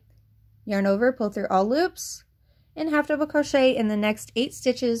crochet, yarn over, pull through all loops, and half double crochet in the next 8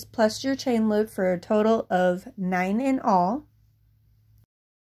 stitches plus your chain loop for a total of 9 in all.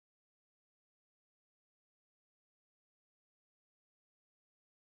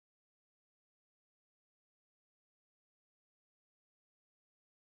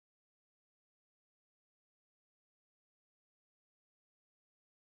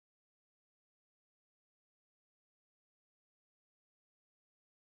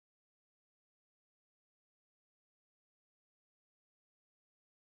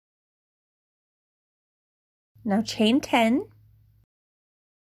 Now chain 10.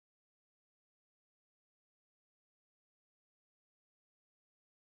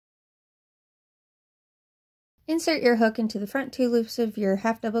 Insert your hook into the front 2 loops of your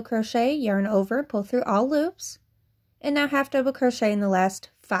half double crochet, yarn over, pull through all loops, and now half double crochet in the last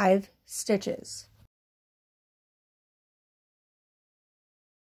 5 stitches.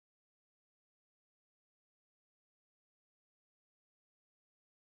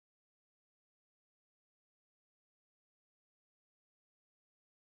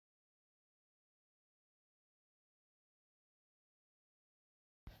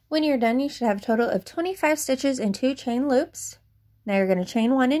 When you're done, you should have a total of 25 stitches and 2 chain loops. Now you're going to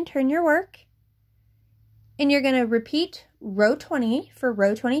chain 1 and turn your work. And you're going to repeat row 20 for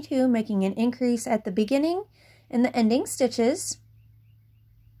row 22, making an increase at the beginning and the ending stitches.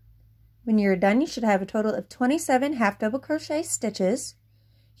 When you're done, you should have a total of 27 half double crochet stitches.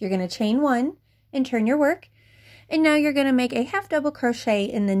 You're going to chain 1 and turn your work. And now you're going to make a half double crochet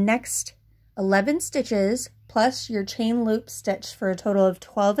in the next 11 stitches plus your chain loop stitch for a total of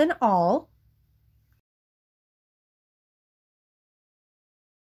 12 in all.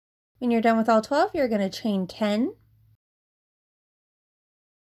 When you're done with all 12, you're going to chain 10.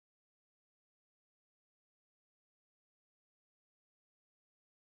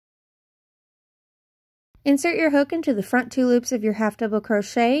 Insert your hook into the front 2 loops of your half double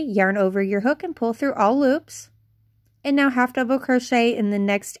crochet, yarn over your hook and pull through all loops. And now half double crochet in the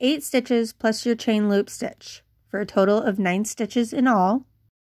next 8 stitches plus your chain loop stitch for a total of 9 stitches in all.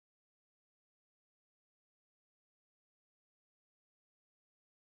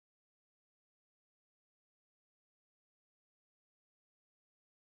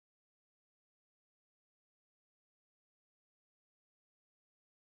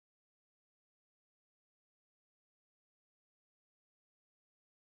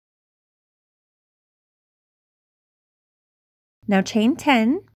 Now chain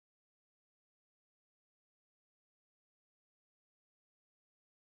 10.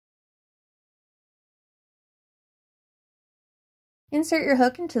 Insert your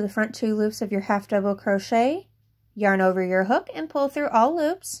hook into the front 2 loops of your half double crochet, yarn over your hook and pull through all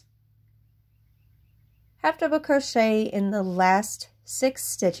loops. Half double crochet in the last 6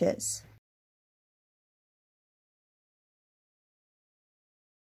 stitches.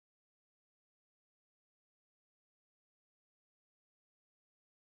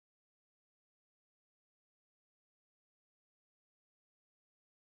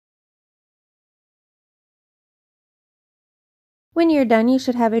 When you're done, you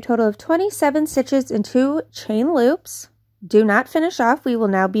should have a total of 27 stitches and 2 chain loops. Do not finish off. We will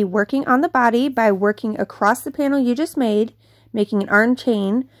now be working on the body by working across the panel you just made, making an arm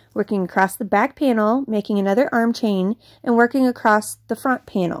chain, working across the back panel, making another arm chain, and working across the front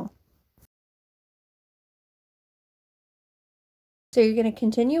panel. So you're going to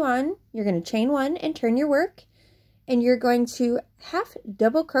continue on, you're going to chain one and turn your work, and you're going to half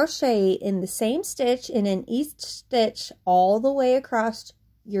double crochet in the same stitch and in each stitch all the way across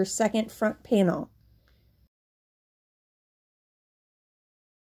your second front panel.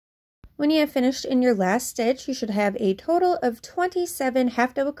 When you have finished in your last stitch, you should have a total of 27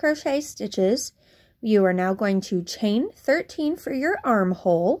 half double crochet stitches. You are now going to chain 13 for your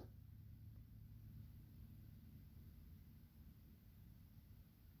armhole.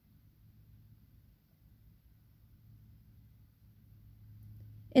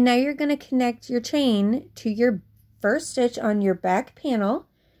 And now you're going to connect your chain to your first stitch on your back panel.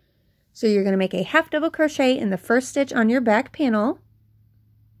 So you're going to make a half double crochet in the first stitch on your back panel,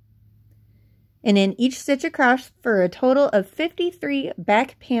 and in each stitch across for a total of 53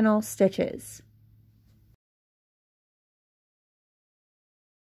 back panel stitches.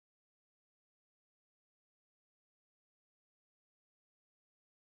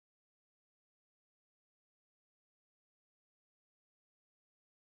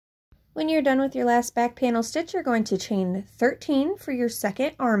 When you're done with your last back panel stitch, you're going to chain 13 for your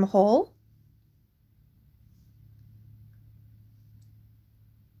second armhole.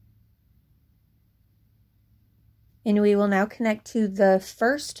 And we will now connect to the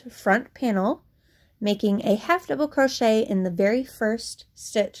first front panel, making a half double crochet in the very first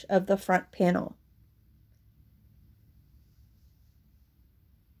stitch of the front panel.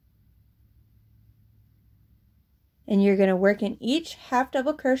 And you're going to work in each half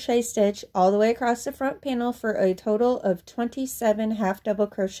double crochet stitch all the way across the front panel for a total of 27 half double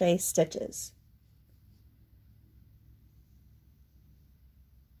crochet stitches.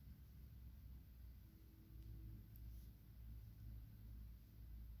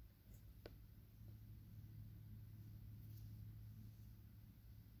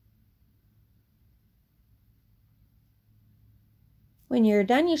 When you're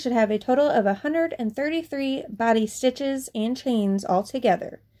done, you should have a total of 133 body stitches and chains all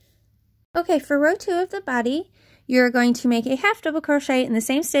together. Okay, for row 2 of the body, you're going to make a half double crochet in the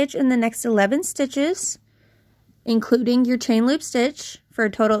same stitch in the next 11 stitches, including your chain loop stitch, for a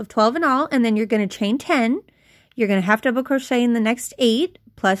total of 12 in all, and then you're going to chain 10. You're going to half double crochet in the next 8,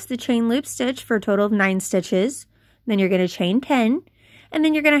 plus the chain loop stitch for a total of 9 stitches. Then you're going to chain 10. And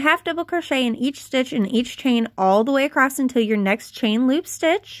then you're going to half double crochet in each stitch and each chain all the way across until your next chain loop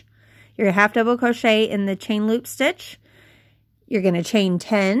stitch. You're going to half double crochet in the chain loop stitch. You're going to chain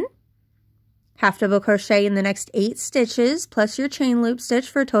 10, half double crochet in the next 8 stitches plus your chain loop stitch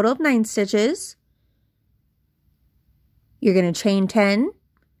for a total of 9 stitches. You're going to chain 10,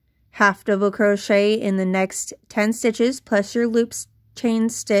 half double crochet in the next 10 stitches plus your loop chain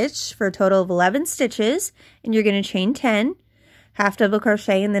stitch for a total of 11 stitches, and you're going to chain 10. Half double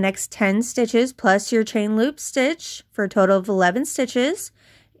crochet in the next 10 stitches plus your chain loop stitch for a total of 11 stitches,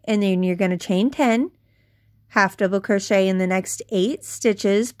 and then you're going to chain 10, half double crochet in the next 8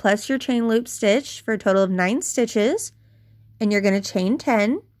 stitches plus your chain loop stitch for a total of 9 stitches, and you're going to chain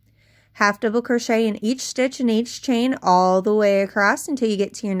 10, half double crochet in each stitch and each chain all the way across until you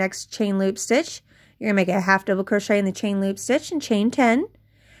get to your next chain loop stitch. You're going to make a half double crochet in the chain loop stitch and chain 10,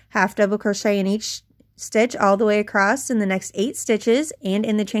 half double crochet in each stitch all the way across in the next 8 stitches and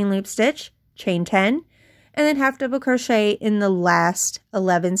in the chain loop stitch, chain 10, and then half double crochet in the last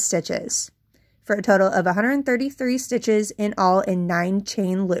 11 stitches for a total of 133 stitches in all in 9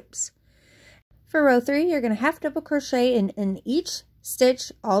 chain loops. For row 3, you're going to half double crochet in each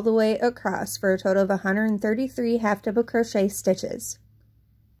stitch all the way across for a total of 133 half double crochet stitches.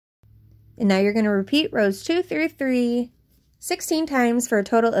 And now you're going to repeat rows 2 through 3 16 times for a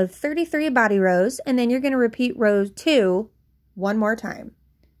total of 33 body rows, and then you're going to repeat row 2 one more time.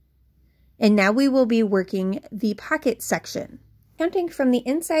 And now we will be working the pocket section. Counting from the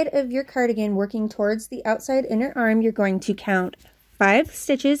inside of your cardigan, working towards the outside inner arm, you're going to count 5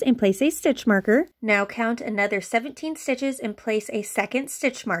 stitches and place a stitch marker. Now count another 17 stitches and place a second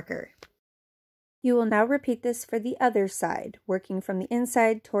stitch marker. You will now repeat this for the other side, working from the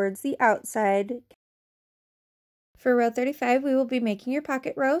inside towards the outside. For row 35, we will be making your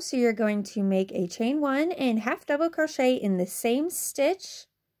pocket row, so you're going to make a chain 1 and half double crochet in the same stitch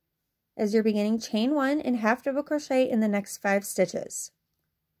as your beginning chain 1 and half double crochet in the next 5 stitches,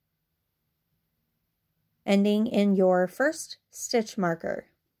 ending in your first stitch marker.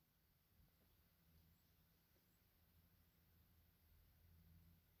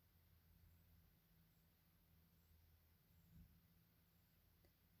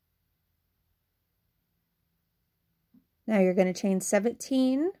 Now you're going to chain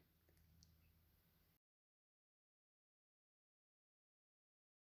 17.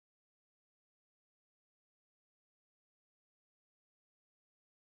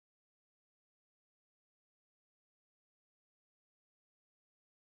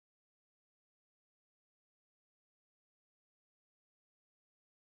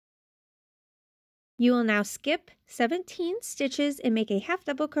 You will now skip 17 stitches and make a half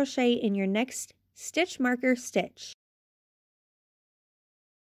double crochet in your next stitch marker stitch.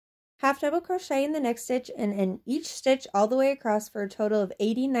 Half double crochet in the next stitch and in each stitch all the way across for a total of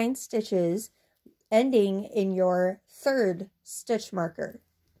 89 stitches, ending in your third stitch marker.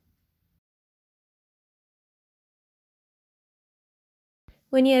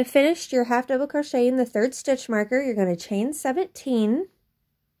 When you have finished your half double crochet in the third stitch marker, you're going to chain 17.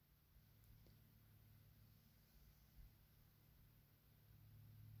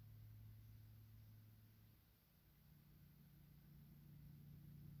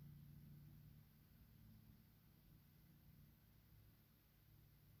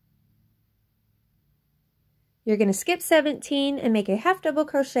 You're going to skip 17 and make a half double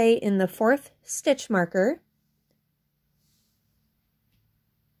crochet in the fourth stitch marker.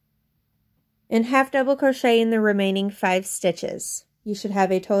 And half double crochet in the remaining 5 stitches. You should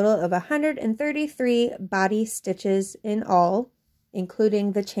have a total of 133 body stitches in all,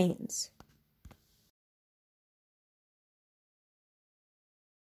 including the chains.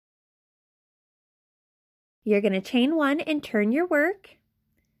 You're going to chain 1 and turn your work.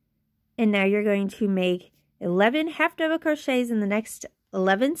 And now you're going to make 11 half double crochets in the next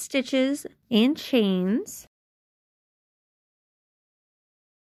 11 stitches and chains.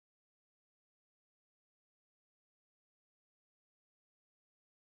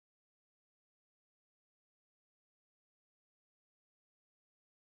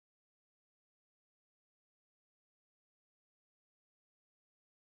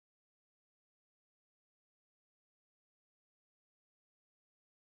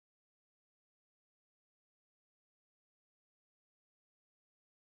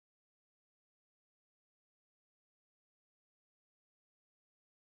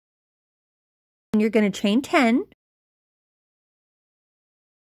 And you're going to chain 10.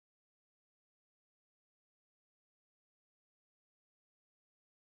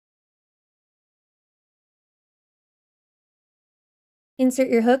 Insert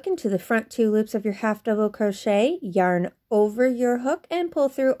your hook into the front 2 loops of your half double crochet, yarn over your hook, and pull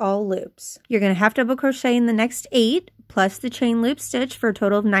through all loops. You're going to half double crochet in the next 8 plus the chain loop stitch for a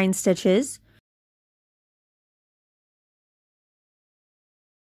total of 9 stitches.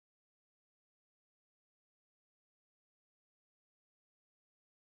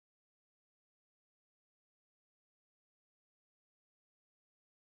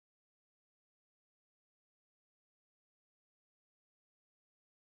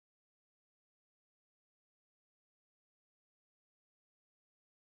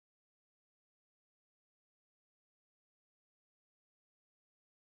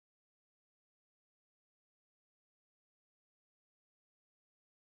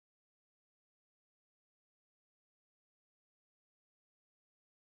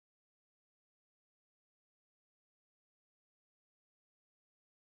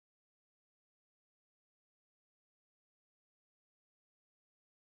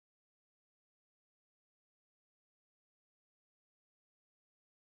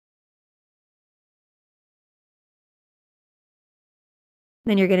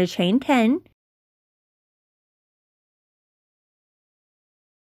 Then you're going to chain 10.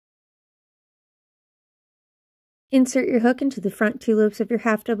 Insert your hook into the front 2 loops of your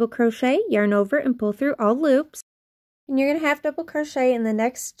half double crochet, yarn over, and pull through all loops. And you're going to half double crochet in the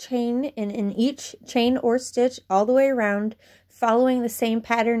next chain and in each chain or stitch all the way around, following the same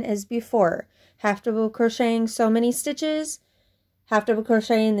pattern as before. Half double crocheting so many stitches, half double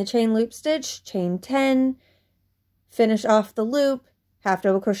crochet in the chain loop stitch, chain 10, finish off the loop, half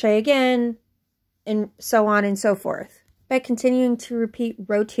double crochet again, and so on and so forth, by continuing to repeat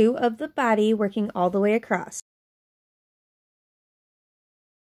row 2 of the body, working all the way across.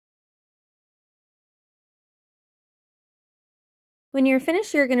 When you're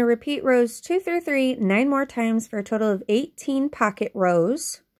finished, you're going to repeat rows 2 through 3 9 more times for a total of 18 pocket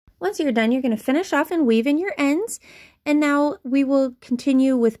rows. Once you're done, you're going to finish off and weave in your ends. And now we will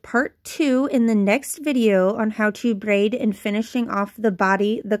continue with part 2 in the next video on how to braid and finishing off the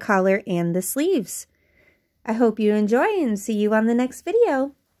body, the collar, and the sleeves. I hope you enjoy and see you on the next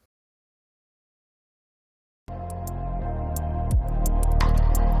video.